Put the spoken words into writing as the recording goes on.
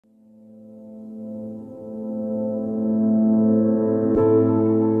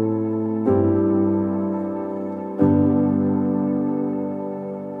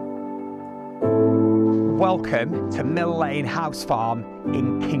Welcome to Mill Lane House Farm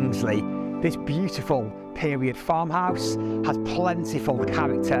in Kingsley. This beautiful period farmhouse has plentiful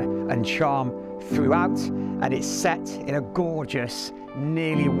character and charm throughout, and it's set in a gorgeous,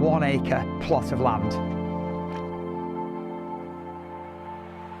 nearly 1 acre plot of land.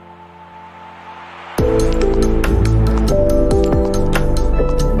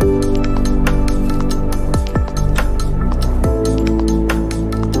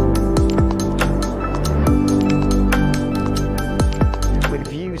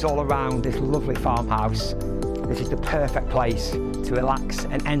 All around this lovely farmhouse, this is the perfect place to relax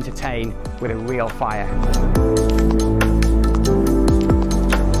and entertain with a real fire.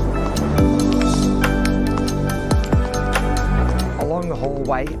 Along the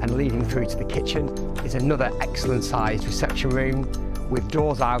hallway and leading through to the kitchen is another excellent sized reception room with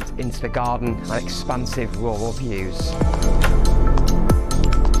doors out into the garden and expansive rural views.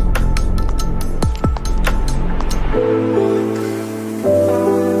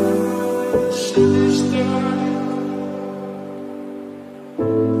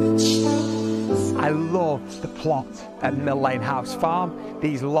 I love the plot at Mill Lane House Farm.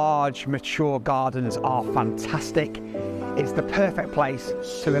 These large, mature gardens are fantastic. It's the perfect place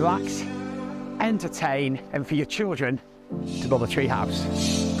to relax, entertain, and for your children to build a tree house.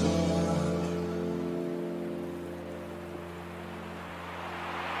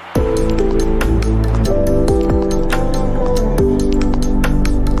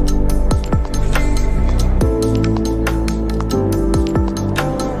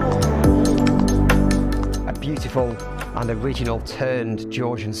 Beautiful and original turned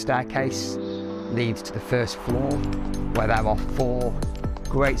Georgian staircase leads to the first floor, where there are 4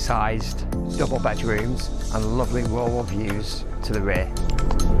 great sized double bedrooms and lovely rural views to the rear.